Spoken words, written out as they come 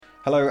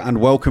Hello and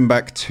welcome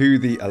back to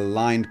the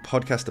Aligned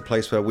Podcast, a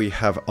place where we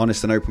have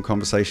honest and open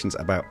conversations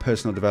about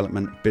personal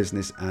development,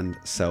 business and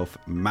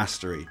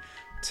self-mastery.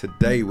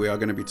 Today we are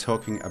going to be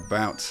talking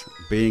about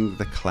being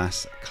the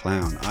class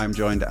clown. I'm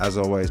joined as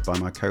always by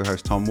my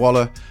co-host Tom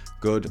Waller.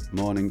 Good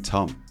morning,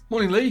 Tom.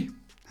 Morning, Lee.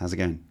 How's it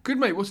going? Good,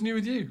 mate. What's new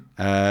with you?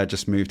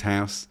 Just moved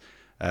house.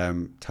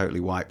 Totally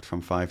wiped from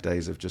 5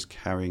 days of just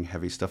carrying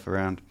heavy stuff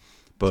around.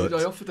 But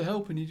did I offer the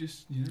help and you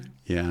just,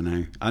 Yeah,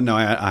 I know.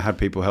 I had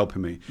people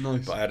helping me.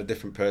 Nice. But I had a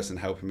different person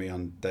helping me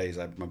on days.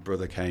 My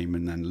brother came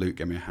and then Luke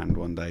gave me a hand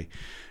one day.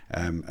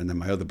 And then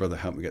my other brother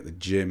helped me get the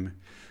gym.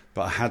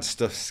 But I had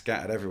stuff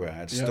scattered everywhere. I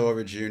had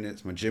storage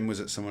units. My gym was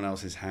at someone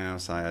else's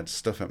house. I had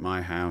stuff at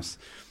my house,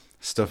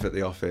 stuff at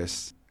the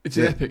office. It's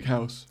an epic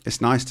house.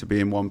 It's nice to be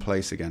in one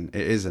place again.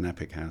 It is an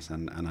epic house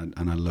and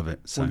I love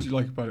it. So. What do you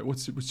like about it?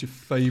 What's your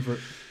favourite?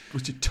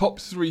 What's your top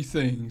 3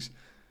 things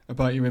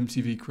about your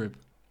MTV crib?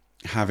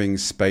 Having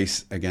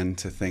space again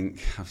to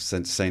think. I've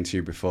saying to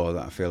you before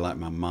that I feel like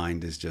my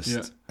mind is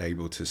just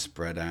able to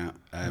spread out.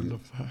 I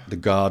love that. The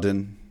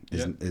garden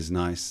is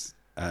nice,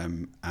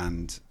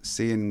 and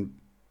seeing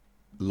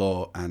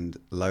Law and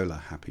Lola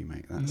happy,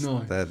 mate.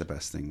 They're the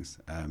best things.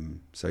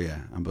 So yeah,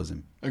 I'm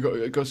buzzing. I got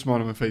a smile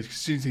on my face because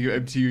as soon as you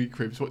think of MTV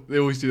cribs, they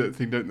always do that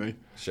thing, don't they?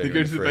 Show they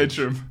go to the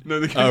bedroom. No,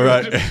 they go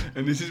to the bedroom.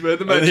 And this is where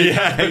the magic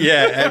happens.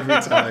 Yeah,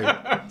 every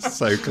time.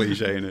 So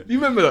cliche, innit? You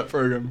remember that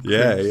programme?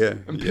 Yeah.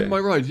 And Pimp My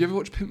Ride. Did you ever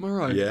watch Pimp My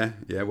Ride?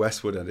 Yeah.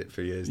 Westwood had it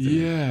for years, didn't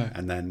he?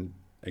 And then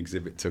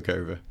Exhibit took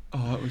over.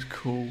 Oh, that was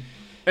cool.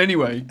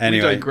 Anyway, we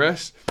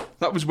digress.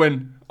 That was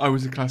when I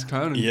was a class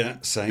clown.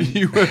 And same.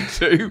 You were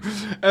too.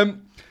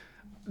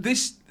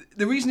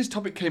 The reason this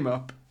topic came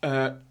up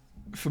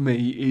for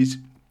me is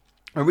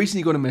I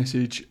recently got a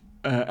message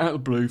out of the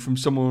blue from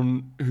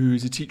someone who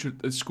is a teacher at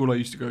the school I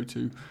used to go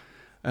to,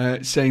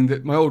 saying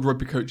that my old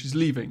rugby coach is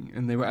leaving,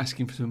 and they were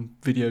asking for some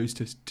videos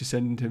to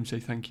send to him, say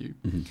thank you.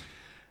 Mm-hmm.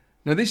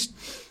 Now this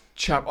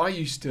chap, I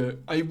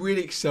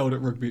really excelled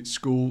at rugby at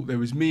school. There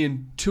was me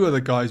and 2 other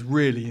guys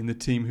really in the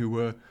team who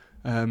were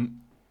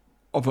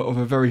of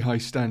a very high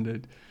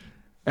standard,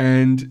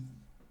 and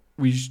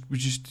we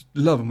just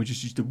love them. We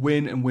just used to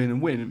win and win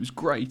and win. It was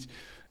great.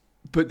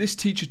 But this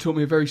teacher taught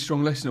me a very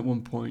strong lesson at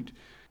one point.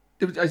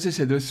 As I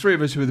said, there were 3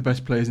 of us who were the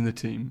best players in the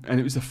team, and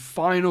it was the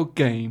final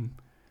game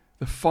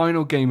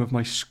of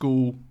my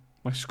school.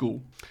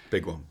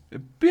 Big one.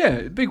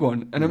 Yeah, big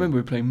one. And I remember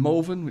we were playing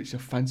Malvern, which is a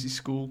fancy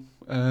school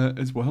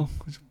as well.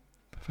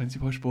 Fancy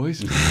posh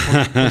boys.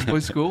 Posh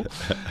boys school.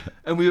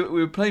 And we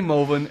were playing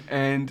Malvern,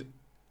 and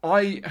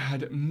I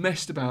had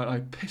messed about. I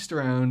pissed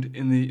around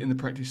in the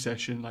practice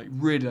session,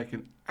 really like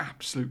an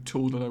absolute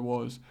tool that I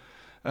was.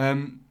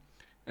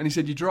 And he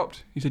said, "You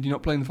dropped." He said, "You're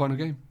not playing the final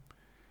game."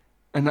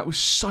 And that was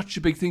such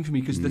a big thing for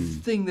me because the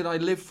thing that I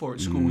lived for at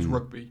school was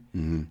rugby.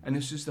 Mm. And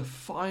this was the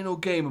final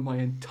game of my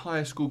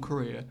entire school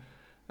career.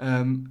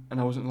 And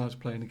I wasn't allowed to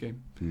play in the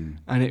game. Mm.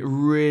 And it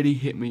really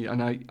hit me.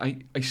 And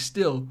I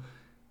still,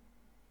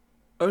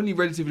 only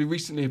relatively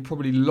recently, have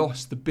probably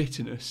lost the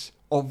bitterness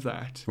of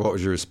that. What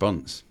was your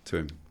response to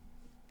him?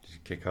 Did you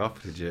kick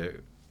off? Did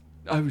you?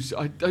 I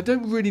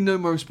don't really know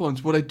my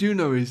response. What I do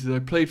know is that I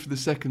played for the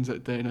seconds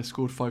that day and I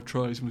scored 5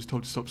 tries and was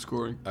told to stop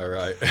scoring. All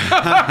right.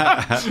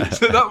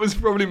 So that was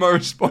probably my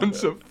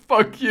response of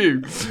fuck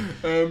you.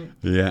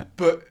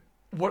 But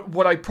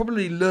what I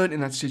probably learned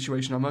in that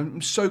situation,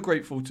 I'm so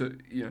grateful to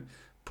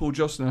Paul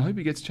Jocelyn. I hope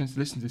he gets a chance to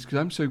listen to this because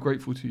I'm so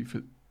grateful to you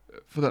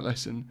for that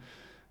lesson.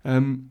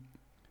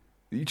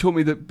 You taught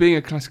me that being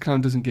a class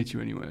clown doesn't get you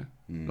anywhere.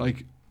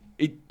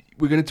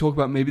 We're going to talk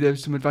about maybe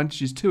there's some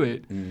advantages to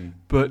it,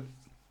 but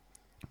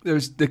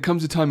there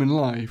comes a time in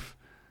life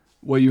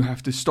where you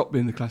have to stop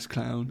being the class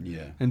clown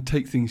and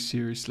take things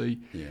seriously.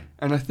 Yeah.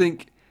 And I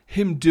think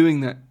him doing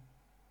that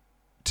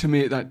to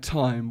me at that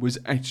time was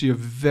actually a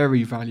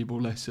very valuable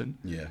lesson.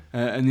 Yeah.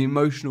 And the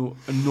emotional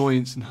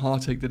annoyance and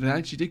heartache that it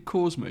actually did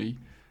cause me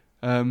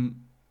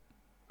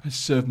has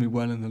served me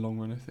well in the long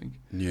run, I think.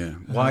 Yeah.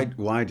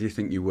 Why do you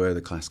think you were the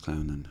class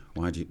clown then?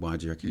 Why do you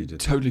reckon you did?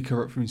 Totally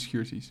corrupt from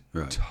insecurities.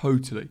 Right.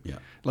 Totally. Yeah.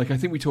 I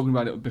think we talked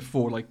about it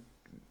before.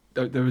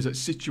 There was a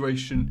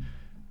situation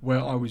where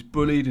I was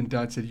bullied and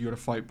Dad said, "You got to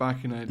fight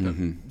back," and I had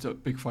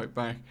that big fight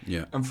back.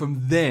 Yeah. And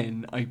from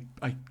then, I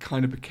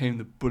kind of became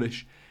the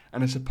bullish.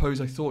 And I suppose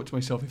I thought to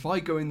myself, if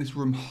I go in this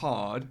room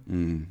hard,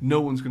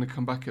 no one's going to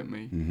come back at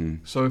me. Mm-hmm.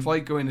 So if I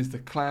go in as the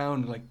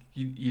clown,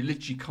 you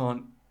literally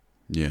can't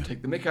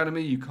take the mick out of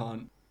me. You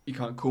can't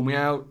call me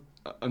out.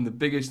 I'm the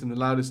biggest and the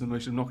loudest and the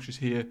most obnoxious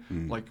here.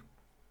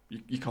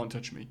 You can't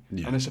touch me.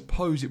 Yeah. And I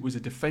suppose it was a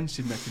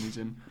defensive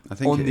mechanism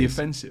on the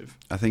offensive.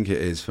 I think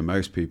it is for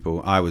most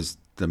people. I was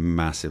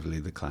massively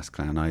the class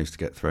clown. I used to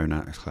get thrown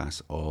out of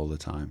class all the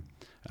time.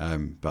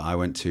 But I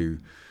went to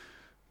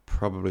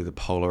probably the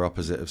polar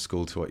opposite of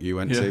school to what you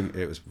went to.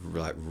 It was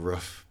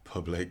rough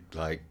public,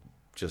 in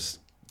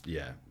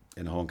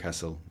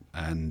Horncastle.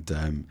 And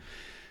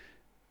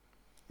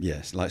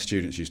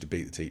students used to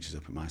beat the teachers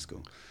up at my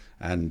school.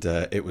 And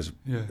it was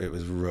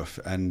rough.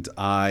 And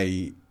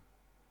I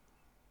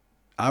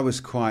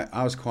was quite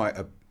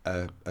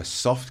a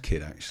soft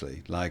kid,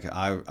 actually. Like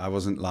I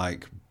wasn't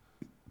like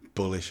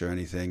bullish or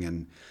anything,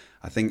 and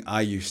I think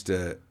I used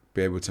to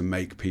be able to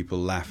make people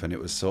laugh, and it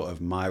was sort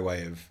of my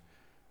way of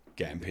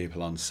getting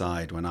people on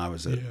side when I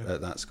was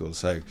at that school.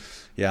 So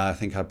yeah, I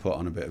think I put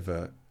on a bit of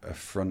a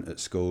front at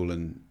school,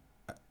 and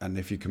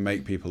if you can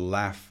make people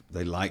laugh,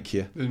 they like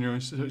you.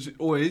 It's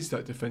always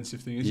that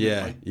defensive thing, isn't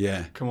it? Like,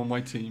 yeah. Come on, my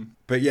team.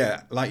 But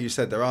yeah, like you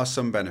said, there are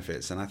some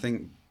benefits, and I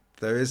think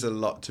there is a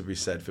lot to be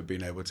said for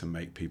being able to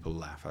make people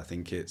laugh. I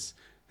think it's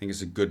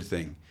a good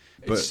thing.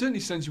 But it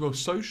certainly sends you well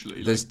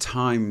socially. There's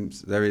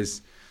times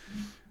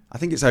I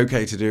think it's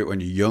okay to do it when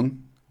you're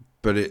young,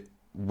 but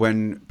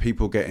when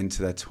people get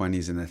into their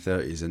 20s and their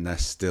 30s and they're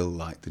still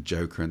like the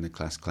joker and the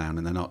class clown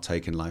and they're not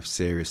taking life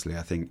seriously,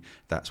 I think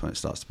that's when it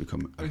starts to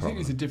become a problem. I think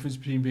there's a difference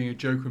between being a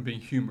joker and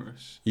being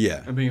humorous.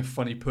 Yeah. And being a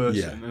funny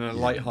person and a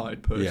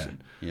light-hearted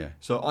person. Yeah.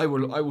 So I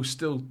will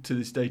still to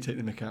this day take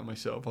the mick out of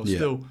myself. I'll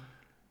still,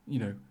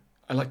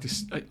 I like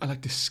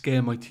to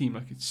scare my team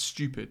like it's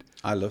stupid.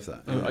 I love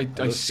that.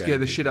 I scare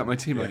the shit out of my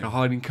team. Like I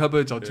hide in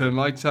cupboards, I'll turn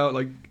lights out,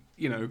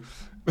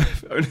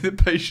 only the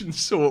patients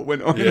saw what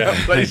went on in that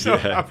place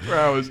after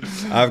hours.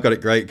 I've got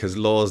it great because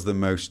Laura's the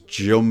most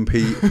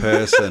jumpy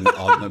person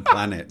on the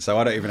planet, so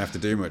I don't even have to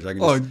do much. I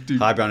can just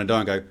hide behind a door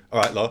and go,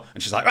 "All right, Laura,"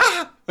 and she's like,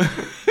 "Ah!"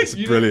 It's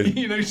brilliant.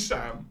 You know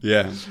Sam?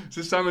 Yeah.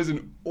 So Sam is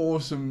an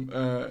awesome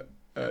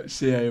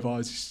CA of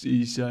ours.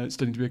 He's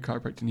studying to be a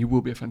chiropractor, and he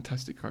will be a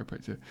fantastic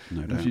chiropractor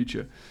in the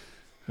future.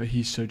 But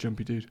he's so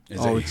jumpy, dude.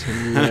 It's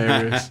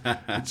hilarious.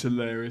 It's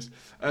hilarious.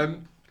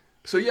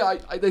 So yeah,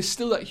 there's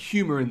still that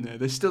humour in there.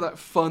 There's still that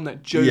fun,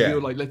 that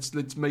jovial. Like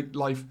let's make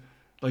life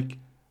like.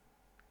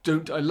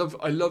 I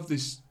love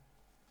this.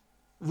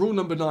 Rule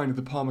number 9 of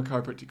the Palmer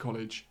Chiropractic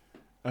College,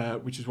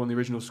 which is one of the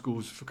original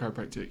schools for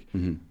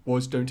chiropractic,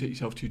 was don't take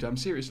yourself too damn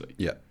seriously.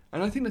 Yeah.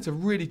 And I think that's a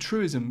really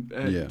truism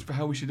for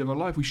how we should live our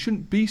life. We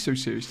shouldn't be so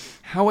serious.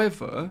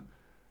 However,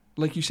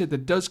 like you said, there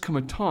does come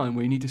a time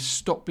where you need to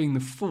stop being the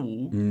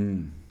fool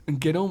and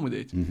get on with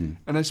it. Mm-hmm.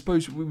 And I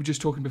suppose we were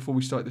just talking before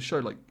we started the show,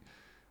 like.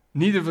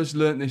 Neither of us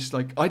learnt this.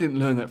 Like, I didn't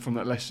learn that from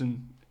that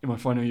lesson in my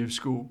final year of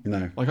school.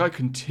 No. Like, I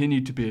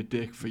continued to be a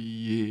dick for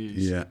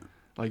years. Yeah.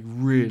 Like,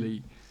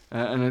 really.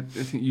 And I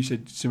think you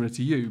said similar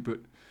to you, but...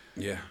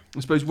 Yeah. I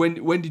suppose,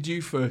 when did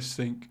you first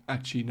think,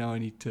 actually, now I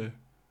need to,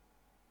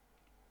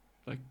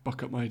 like,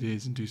 buck up my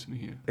ideas and do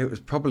something here? It was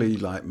probably,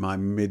 like, my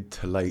mid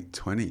to late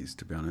 20s,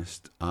 to be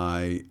honest.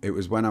 It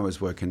was when I was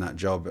working that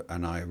job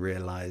and I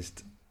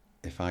realised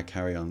if I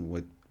carry on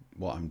with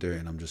what I'm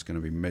doing, I'm just going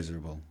to be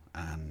miserable.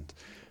 And...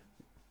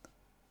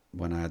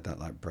 when I had that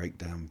like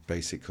breakdown,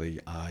 basically,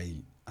 I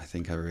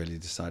think I really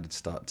decided to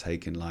start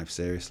taking life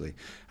seriously.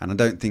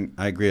 And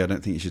I agree, I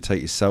don't think you should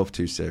take yourself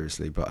too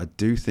seriously, but I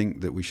do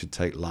think that we should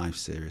take life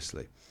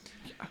seriously.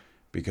 Yeah.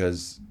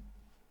 Because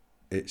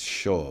it's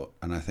short,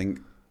 and I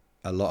think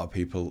a lot of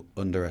people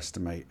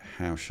underestimate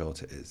how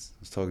short it is. I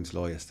was talking to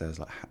Laura yesterday, I was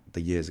like,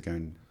 the years are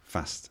going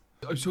fast.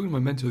 I was talking to my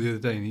mentor the other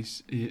day, and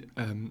he's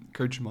a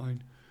coach of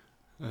mine,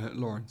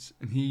 Lawrence,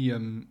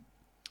 and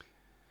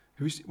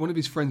one of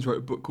his friends wrote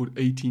a book called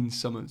 18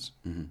 Summers.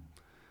 Mm-hmm.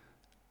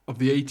 Of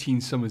the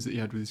 18 summers that he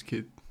had with his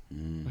kid.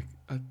 Like,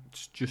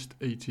 that's just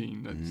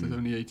 18. That's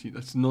only 18.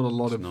 That's not a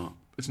lot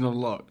It's not a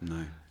lot.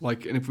 No.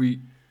 Like, and if we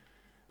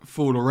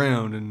fool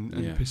around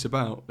and piss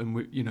about, then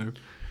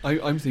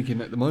I'm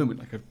thinking at the moment,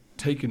 like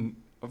I'm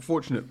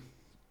fortunate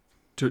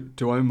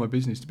to own my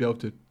business, to be able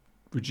to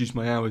reduce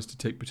my hours to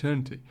take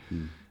paternity.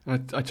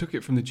 And I took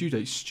it from the due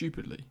date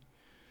stupidly.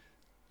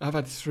 I've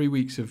had 3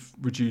 weeks of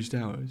reduced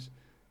hours,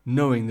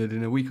 knowing that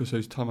in a week or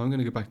so's time I'm going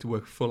to go back to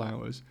work full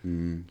hours.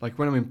 Like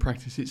when I'm in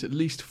practice, it's at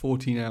least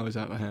 14 hours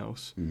out of the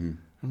house. I'm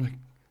like,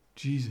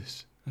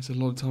 Jesus, that's a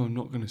lot of time I'm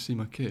not going to see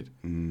my kid.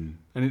 And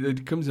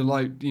it comes to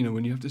light,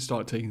 when you have to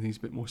start taking things a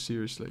bit more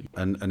seriously.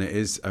 And it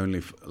is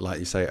only, like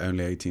you say,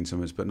 only 18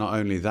 summers. But not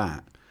only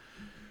that,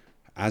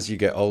 as you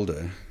get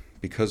older,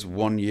 because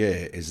 1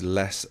 year is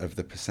less of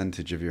the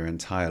percentage of your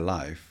entire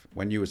life,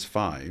 when you was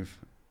 5...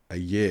 a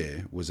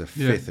year was a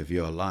fifth of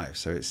your life,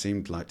 so it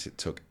seemed like it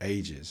took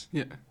ages.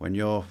 Yeah. When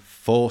you're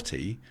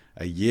 40,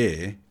 a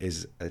year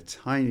is a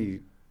tiny,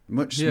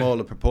 much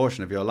smaller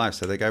proportion of your life,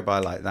 so they go by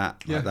like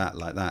that,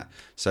 like that.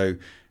 So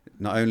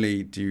not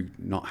only do you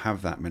not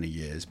have that many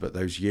years, but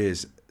those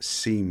years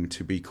seem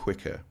to be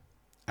quicker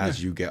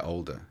as you get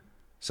older.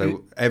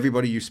 So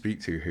everybody you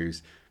speak to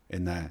who's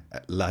in their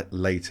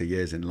later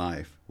years in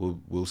life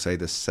will say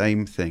the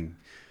same thing.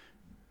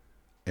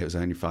 It was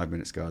only 5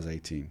 minutes ago I was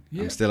 18.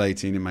 Yeah. I'm still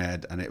 18 in my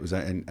head, and it was,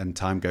 and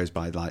time goes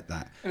by like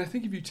that. And I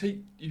think if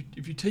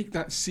you take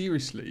that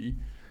seriously,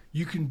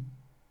 you can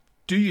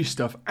do your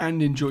stuff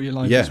and enjoy your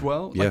life as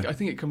well. Like I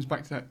think it comes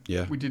back to that.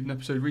 Yeah. We did an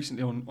episode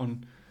recently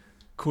on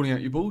calling out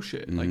your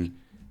bullshit. Like,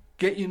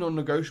 get your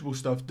non-negotiable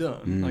stuff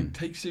done. Like,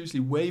 take seriously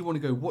where you want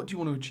to go. What do you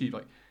want to achieve?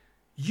 Like,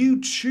 you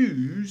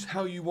choose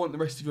how you want the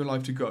rest of your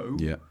life to go.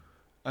 Yeah.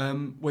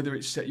 Whether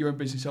it's set your own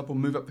business up or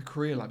move up the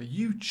career ladder,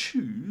 you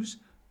choose.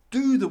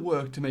 Do the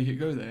work to make it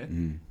go there,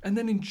 and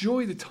then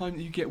enjoy the time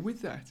that you get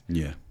with that.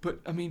 Yeah. But,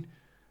 I mean,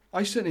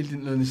 I certainly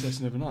didn't learn this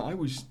lesson overnight. I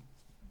was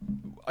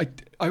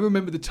I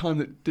remember the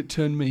time that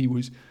turned me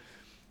was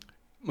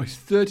my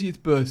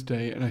 30th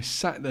birthday, and I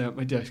sat there at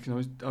my desk,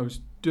 and I was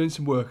doing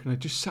some work, and I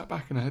just sat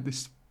back, and I had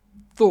this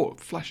thought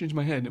flash into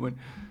my head, and it went,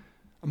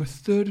 I'm a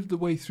third of the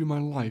way through my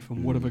life,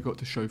 and what have I got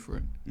to show for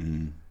it?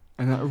 And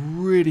that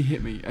really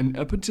hit me. And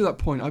up until that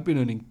point, I've been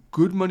earning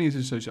good money as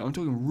an associate. I'm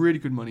talking really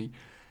good money,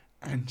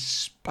 and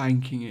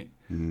spanking it,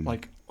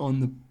 like on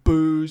the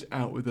booze,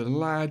 out with the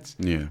lads.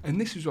 Yeah. And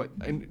this was like,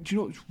 and do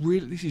you know what's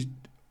really? This is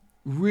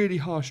really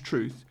harsh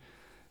truth.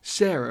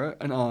 Sarah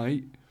and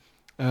I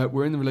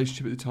were in the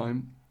relationship at the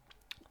time.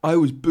 I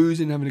was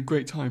boozing, having a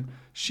great time.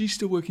 She's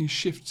still working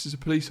shifts as a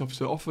police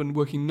officer, often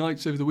working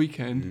nights over the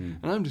weekend,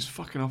 and I'm just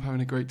fucking off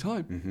having a great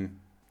time.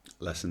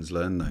 Lessons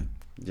learned, though.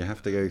 You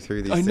have to go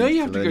through these. I know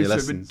you have to go through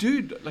lessons. it, but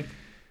dude, like,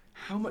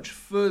 how much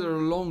further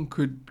along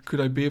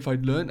could I be if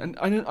I'd learned? And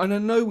I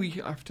know we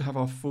have to have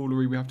our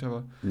foolery, we have to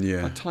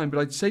have our time. But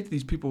I'd say to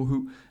these people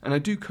who, and I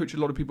do coach a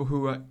lot of people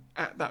who are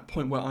at that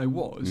point where I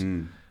was.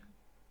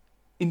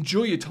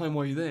 Enjoy your time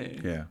while you're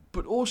there,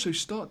 but also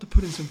start to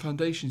put in some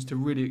foundations to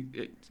really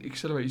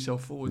accelerate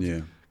yourself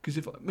forward. Because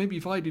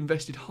if I'd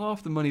invested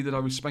half the money that I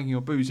was spanking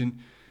on booze in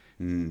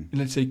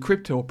let's say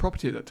crypto or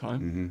property at that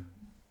time,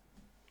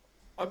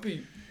 I'd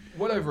be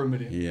well over $1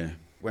 million. Yeah.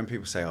 When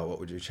people say, "Oh, what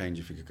would you change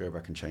if you could go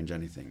back and change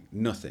anything?"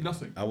 Nothing.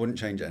 Nothing. I wouldn't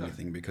change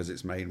anything because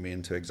it's made me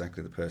into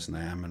exactly the person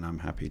I am, and I'm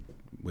happy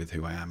with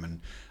who I am,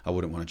 and I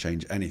wouldn't want to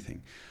change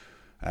anything.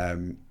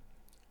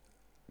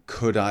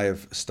 Could I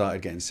have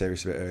started getting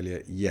serious a bit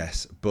earlier?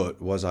 Yes.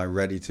 But was I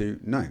ready to?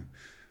 No.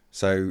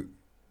 So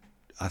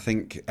I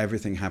think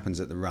everything happens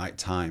at the right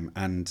time.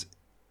 And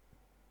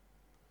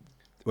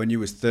when you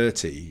was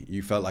 30,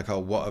 you felt like, oh,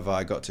 what have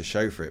I got to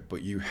show for it?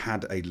 But you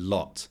had a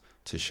lot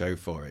to show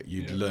for it.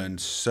 You'd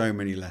learned so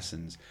many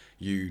lessons.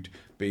 You'd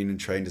been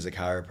trained as a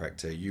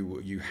chiropractor.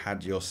 You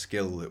had your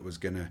skill that was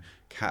going to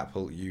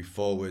catapult you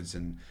forwards.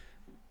 And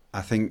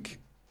I think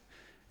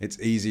it's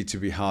easy to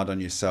be hard on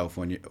yourself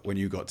when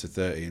you got to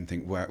 30 and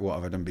think, what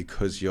have I done?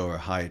 Because you're a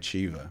high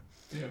achiever.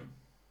 Yeah.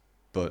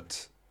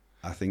 But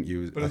I think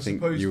you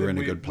were in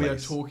a good place. We are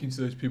talking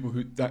to those people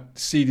who that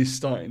seed is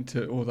starting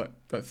to, or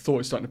that thought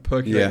is starting to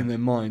percolate in their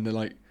mind. They're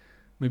like,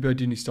 maybe I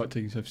do need to start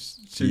taking stuff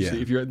seriously.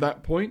 Yeah. If you're at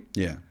that point,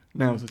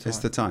 now's the time. It's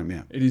the time,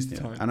 yeah. It is the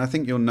time. And I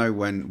think you'll know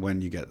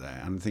when you get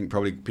there. And I think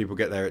probably people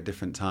get there at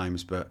different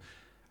times, but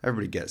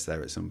everybody gets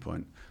there at some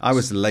point. I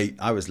was late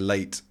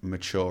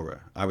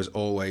maturer. I was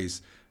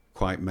always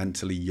quite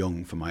mentally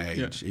young for my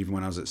age. Even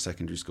when I was at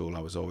secondary school,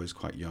 I was always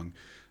quite young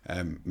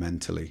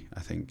mentally, I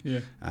think.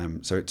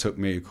 So it took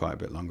me quite a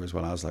bit longer as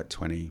well. I was like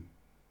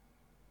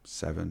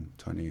 27,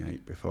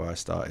 28 before I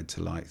started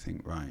to like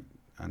think, right,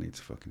 I need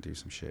to fucking do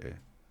some shit here.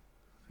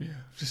 Yeah,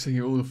 just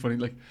thinking all the funny,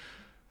 like,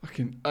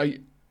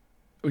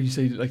 when you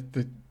say like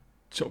the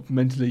sort of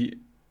mentally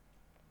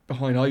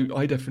behind,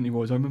 I definitely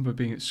was. I remember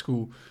being at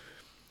school,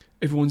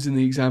 everyone's in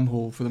the exam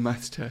hall for the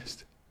maths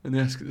test, and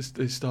they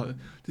start,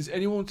 does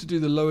anyone want to do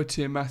the lower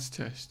tier maths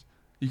test?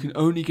 You can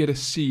only get a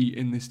C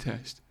in this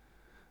test.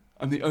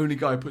 I'm the only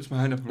guy who puts my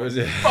hand up and goes,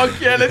 fuck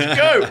yeah, let's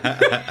go!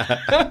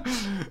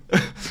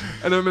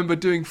 And I remember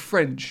doing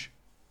French.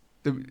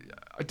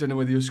 I don't know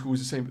whether your school was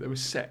the same, but there were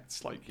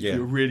sets, like, if you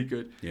were really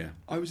good. Yeah.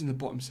 I was in the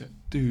bottom set.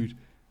 Dude,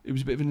 it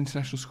was a bit of an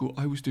international school.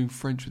 I was doing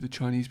French with the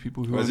Chinese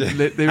people who they were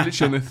literally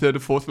on their third or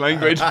fourth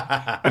language.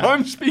 And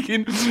I'm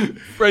speaking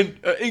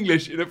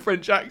English in a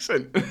French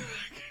accent.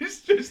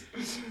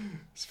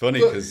 It's funny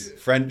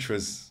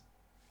because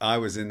I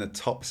was in the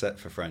top set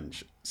for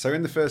French. So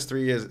in the first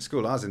 3 years at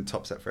school, I was in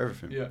top set for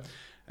everything. Yeah.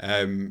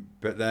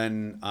 But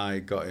then I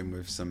got in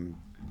with some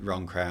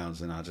wrong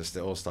crowds, and it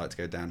all started to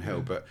go downhill.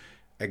 Yeah. But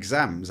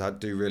exams I'd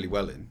do really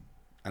well in,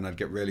 and I'd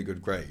get really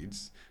good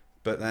grades.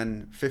 But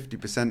then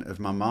 50% of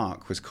my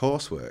mark was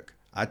coursework.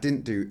 I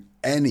didn't do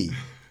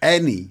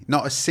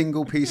not a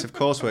single piece of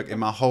coursework in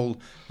my whole,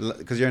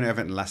 because you only have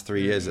it in the last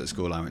 3 years at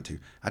school I went to.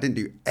 I didn't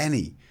do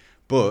any.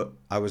 But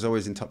I was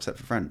always in top set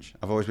for French.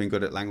 I've always been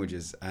good at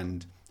languages,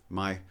 and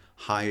my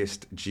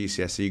highest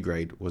GCSE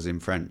grade was in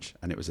French,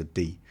 and it was a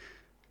D.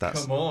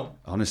 Come on.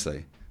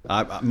 Honestly.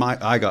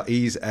 I got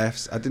E's,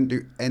 F's. I didn't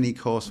do any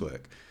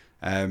coursework.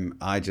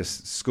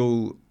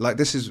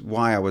 This is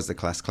why I was the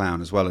class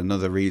clown as well.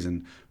 Another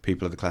reason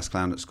people are the class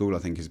clown at school, I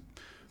think, is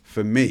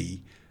for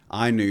me,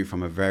 I knew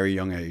from a very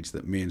young age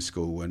that me and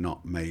school were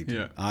not made.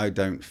 Yeah. I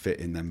don't fit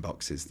in them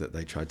boxes that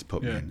they tried to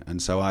put me in.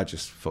 And so I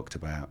just fucked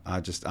about.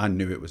 I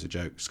knew it was a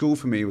joke. School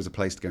for me was a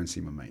place to go and see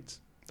my mates.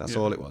 That's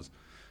all it was.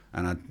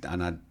 And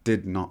I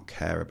did not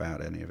care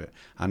about any of it.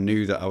 I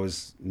knew that I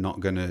was not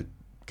going to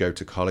go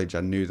to college.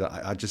 I knew that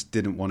I just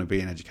didn't want to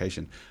be in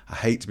education. I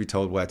hate to be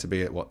told where to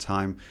be at what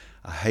time.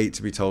 I hate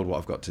to be told what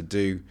I've got to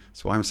do.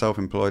 That's why I'm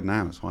self-employed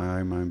now. That's why I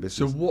own my own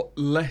business. So what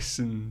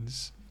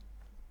lessons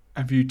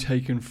have you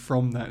taken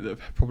from that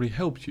have probably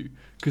helped you?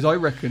 Because I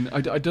reckon,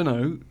 I don't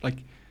know,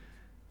 like,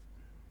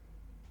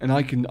 and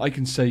I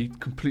can say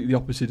completely the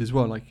opposite as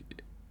well.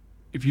 Like,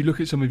 if you look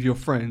at some of your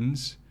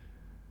friends,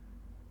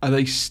 are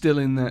they still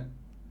in that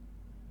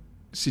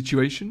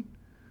situation?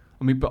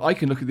 I mean, but I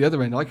can look at the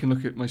other end. I can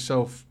look at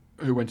myself,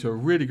 who went to a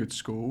really good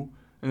school,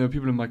 and there are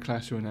people in my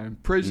class who are now in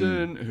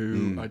prison,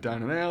 who are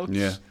down and out.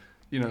 Yeah.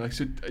 You know, like,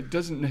 so it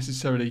doesn't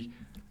necessarily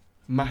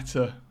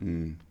matter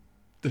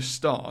the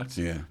start,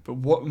 but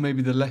what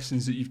maybe the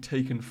lessons that you've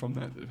taken from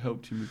that have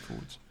helped you move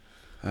forwards.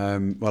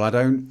 Well,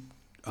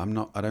 I'm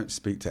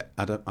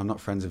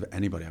not friends with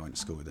anybody I went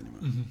to school with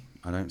anymore. Mm-hmm.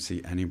 I don't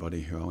see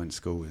anybody who I went to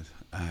school with.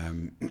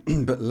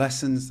 But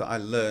lessons that I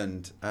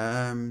learned,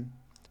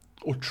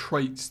 or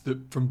traits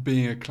that from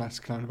being a class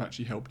clown have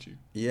actually helped you.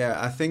 Yeah,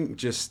 I think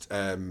just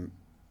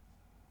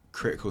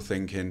critical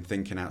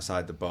thinking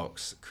outside the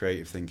box,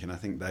 creative thinking. I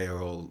think they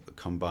are all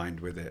combined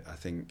with it. I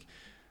think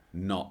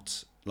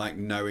not like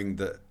knowing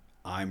that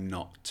I'm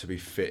not to be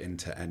fit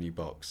into any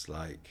box,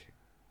 like,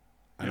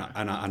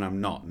 and I'm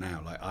not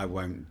now. Like, I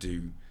won't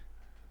do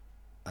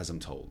as I'm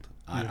told.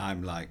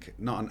 I'm like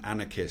not an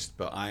anarchist,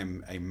 but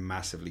I'm a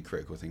massively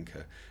critical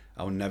thinker.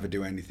 I will never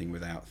do anything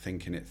without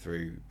thinking it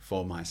through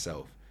for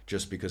myself,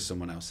 just because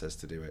someone else says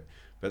to do it.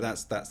 But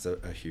that's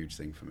a huge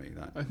thing for me.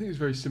 That I think it's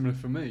very similar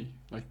for me.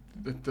 Like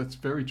that's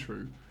very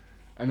true.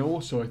 And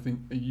also, I think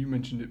you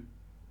mentioned it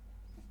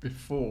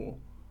before.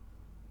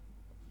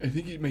 I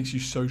think it makes you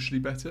socially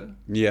better.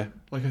 Yeah.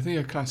 Like, I think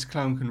a class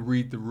clown can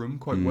read the room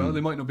quite well.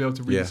 They might not be able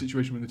to read the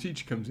situation when the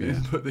teacher comes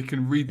in, but they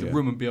can read the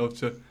room and be able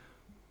to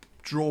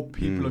draw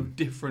people of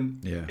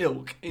different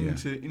ilk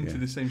into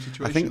the same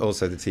situation. I think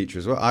also the teacher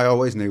as well. I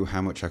always knew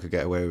how much I could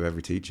get away with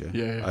every teacher.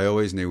 Yeah. I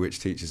always knew which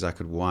teachers I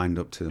could wind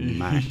up to the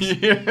max.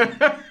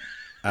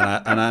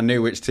 And I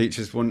knew which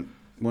teachers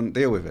wouldn't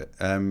deal with it.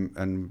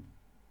 And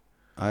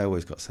I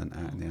always got sent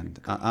out in the end.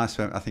 I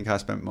think I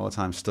spent more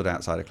time stood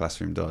outside a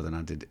classroom door than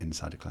I did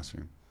inside a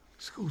classroom.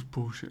 School's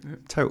bullshit, isn't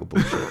it? Total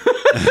bullshit.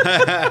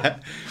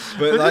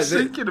 But like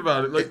thinking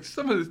about it, like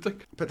some of the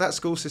but that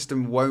school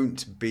system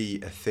won't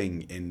be a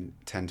thing in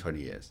 10, 20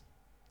 years.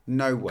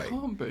 No way. It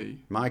can't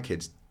be. My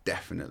kids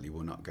definitely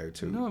will not go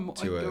to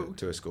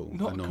a school.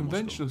 Not a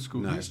conventional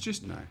school. No, it's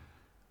just. No.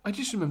 I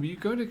just remember you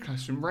go to a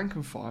classroom, rank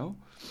and file.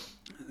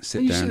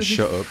 Sit down,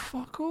 shut up.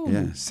 Fuck off.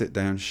 Yeah, sit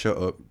down, shut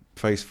up,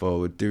 face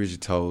forward, do as you're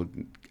told.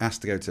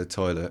 Asked to go to the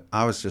toilet.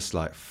 I was just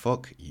like,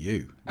 fuck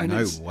you. No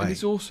way. And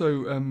it's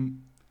also.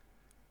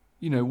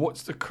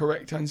 What's the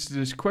correct answer to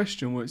this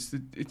question? Well,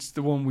 it's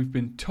the one we've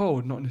been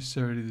told, not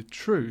necessarily the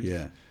truth.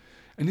 Yeah.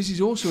 And this is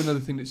also another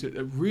thing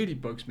that really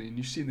bugs me, and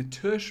you see in the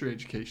tertiary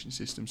education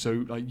system,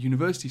 so like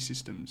university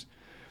systems,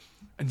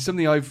 and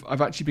something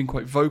I've actually been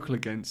quite vocal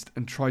against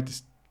and tried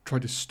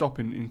to stop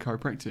in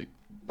chiropractic.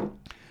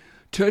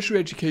 Tertiary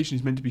education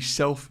is meant to be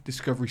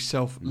self-discovery,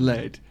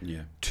 self-led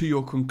to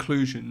your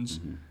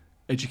conclusions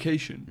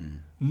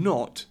education,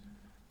 not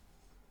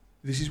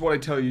this is what I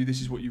tell you,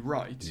 this is what you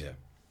write. Yeah.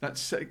 That's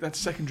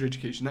secondary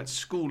education. That's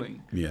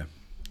schooling. Yeah.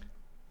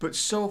 But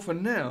so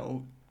often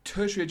now,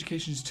 tertiary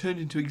education has turned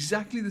into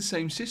exactly the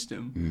same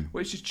system,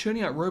 where it's just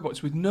churning out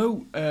robots with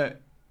no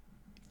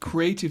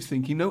creative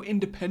thinking, no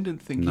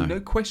independent thinking, no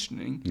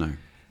questioning. No.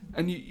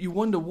 And you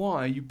wonder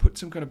why you put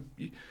some kind of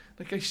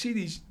like I see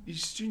these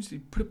students, they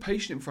put a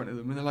patient in front of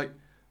them and they're like,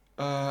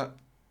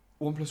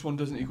 1 + 1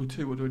 doesn't equal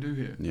 2. What do I do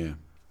here? Yeah.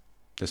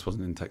 This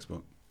wasn't in the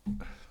textbook.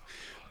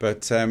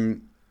 But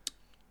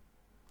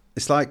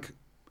it's like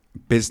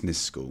business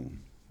school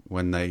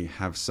when they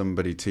have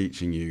somebody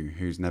teaching you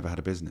who's never had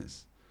a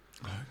business,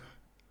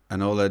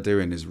 and all they're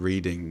doing is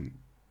reading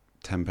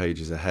 10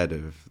 pages ahead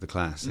of the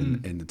class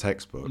in the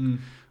textbook.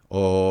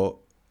 Or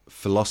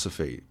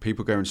philosophy,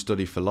 people go and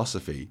study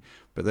philosophy,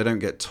 but they don't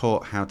get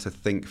taught how to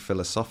think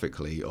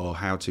philosophically or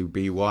how to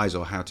be wise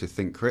or how to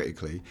think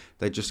critically.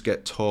 They just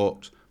get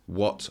taught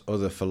what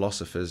other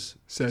philosophers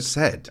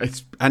said.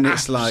 It's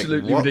like,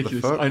 what ridiculous.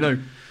 The fuck? I know.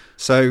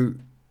 So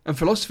and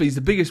philosophy is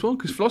the biggest one,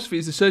 because philosophy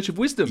is the search of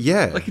wisdom.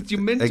 Yeah. Like,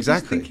 you're meant to be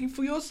thinking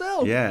for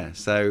yourself. Yeah.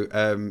 So,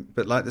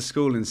 but like the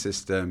schooling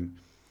system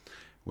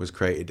was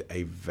created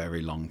a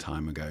very long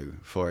time ago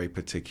for a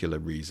particular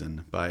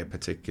reason by a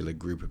particular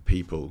group of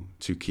people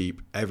to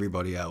keep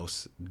everybody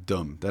else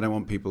dumb. They don't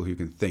want people who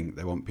can think.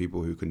 They want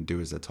people who can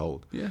do as they're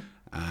told. Yeah.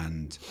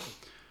 And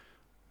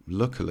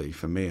luckily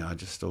for me, I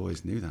just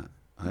always knew that.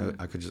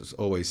 I could just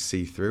always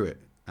see through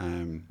it.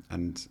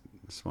 And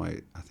that's why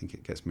I think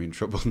it gets me in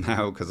trouble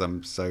now, because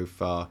I'm so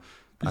far,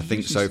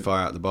 so far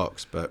out of the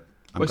box. But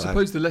I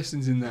suppose the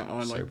lessons in that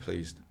are so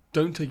pleased.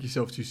 Don't take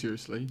yourself too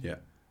seriously. Yeah.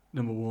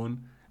 Number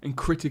one, and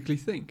critically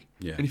think.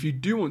 Yeah. And if you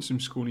do want some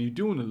schooling, you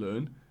do want to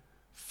learn,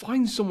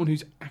 find someone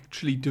who's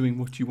actually doing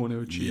what you want to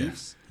achieve.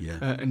 Yes. Yeah.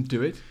 And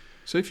do it.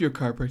 So if you're a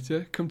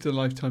chiropractor, come to the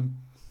Lifetime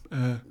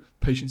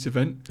Patients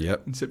event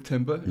in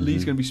September.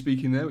 Lee's going to be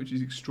speaking there, which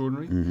is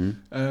extraordinary.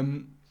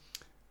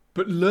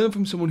 But learn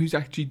from someone who's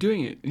actually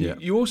doing it.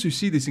 And you also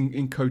see this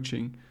in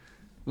coaching.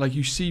 Like,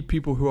 you see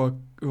people who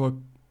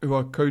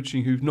are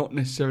coaching who've not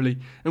necessarily,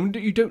 and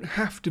you don't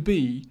have to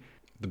be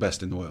the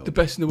best in the world.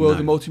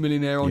 The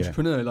multimillionaire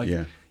entrepreneur. Like,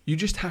 you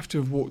just have to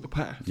have walked the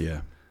path.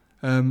 Yeah.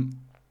 And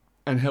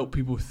help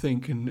people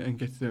think and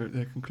get to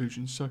their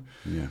conclusions. So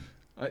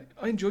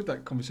I enjoyed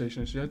that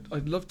conversation, actually.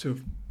 I'd love to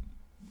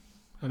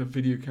had a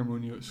video camera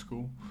on you at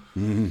school.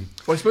 Well,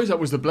 I suppose that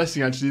was the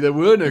blessing, actually. There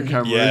were no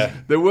cameras. Yeah.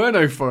 There were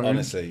no phones.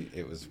 Honestly,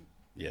 it was,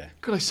 yeah.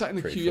 God, I sat in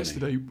the queue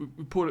yesterday.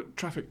 We pulled up,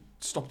 traffic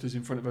stopped us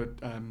in front of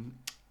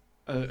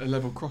a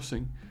level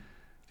crossing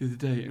the other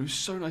day. It was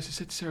so nice. I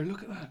said to Sarah,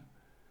 look at that.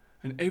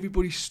 And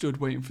everybody stood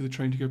waiting for the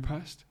train to go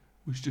past,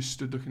 was just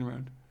stood looking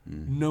around.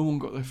 No one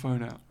got their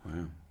phone out.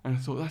 Wow. And I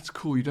thought, that's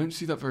cool. You don't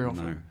see that very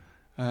often.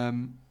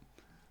 No.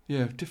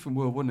 Yeah, different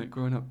world, wasn't it,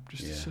 growing up?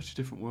 Just such a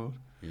different world.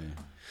 Yeah.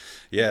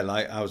 Yeah,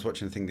 like I was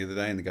watching a thing the other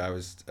day and the guy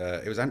was,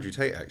 it was Andrew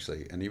Tate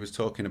actually, and he was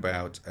talking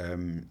about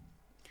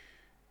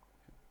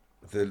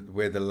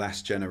we're the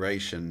last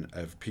generation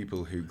of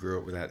people who grew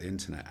up without the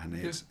internet, and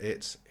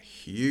it's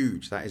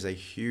huge. That is a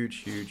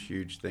huge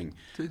thing.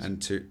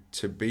 And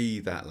to be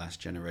that last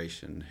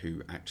generation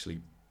who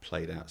actually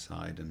played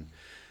outside, and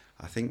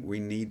I think we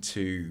need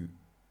to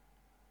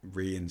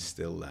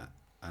reinstill that.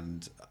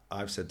 And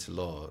I've said to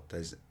Law,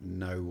 there's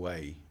no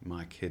way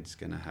my kid's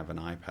going to have an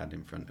iPad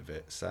in front of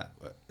it, sat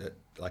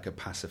like a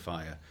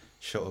pacifier,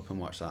 shut up and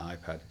watch that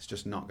iPad. It's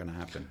just not going to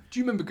happen. Do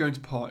you remember going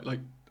to like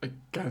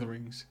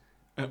gatherings?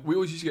 We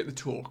always used to get the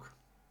talk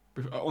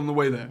on the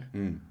way there.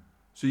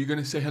 So you're going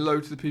to say hello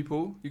to the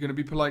people, you're going to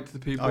be polite to the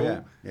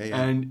people,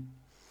 and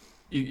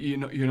you're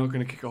not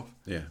going to kick off.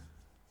 Yeah.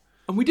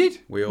 And we did.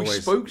 We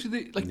spoke to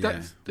the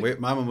that.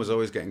 My mum was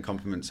always getting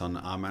compliments on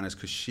our manners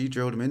because she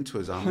drilled them into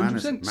us. Our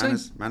manners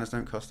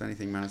don't cost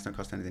anything. Manners don't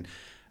cost anything.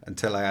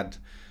 Until I had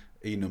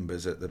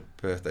numbers at the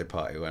birthday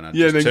party when I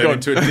just turned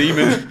into a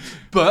demon.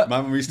 But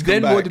my mum used to come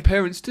back. Then what did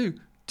parents do?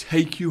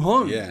 Take you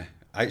home. Yeah.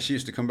 She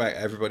used to come back,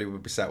 everybody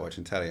would be sat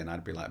watching telly and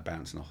I'd be like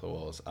bouncing off the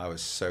walls. I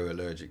was so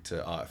allergic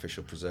to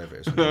artificial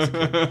preservatives when I was a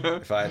kid.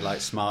 If I had like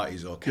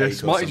Smarties or cake or something.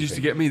 Smarties used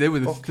to get me, they were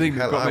the thing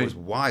that got me. I was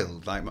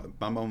wild. Like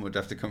my mum would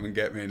have to come and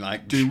get me and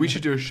like... Dude, we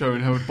should do a show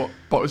and have a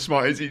bottle of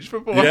Smarties each for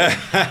boy.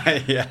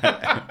 Yeah, yeah.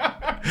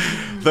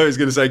 I thought he was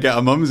going to say get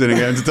our mums in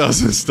again to tell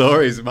some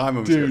stories. My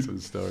mum's got some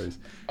stories.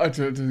 I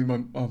don't think my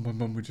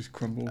mum would just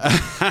crumble.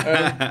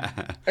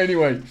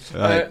 Anyway,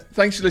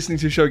 thanks for listening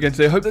to the show again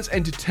today. I hope that's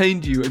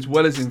entertained you as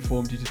well as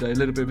informed you today. A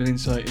little bit of an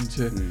insight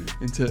into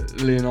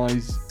Lee and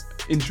I's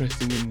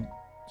interesting and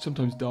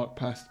sometimes dark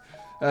past.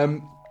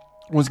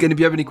 Once again, if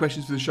you have any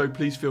questions for the show,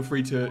 please feel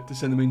free to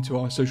send them into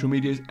our social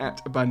medias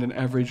at Abandon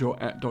Average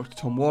or at Dr.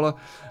 Tom Waller.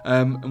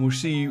 And we'll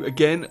see you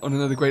again on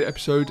another great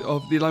episode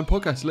of the Align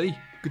Podcast. Lee,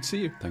 good to see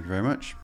you. Thank you very much.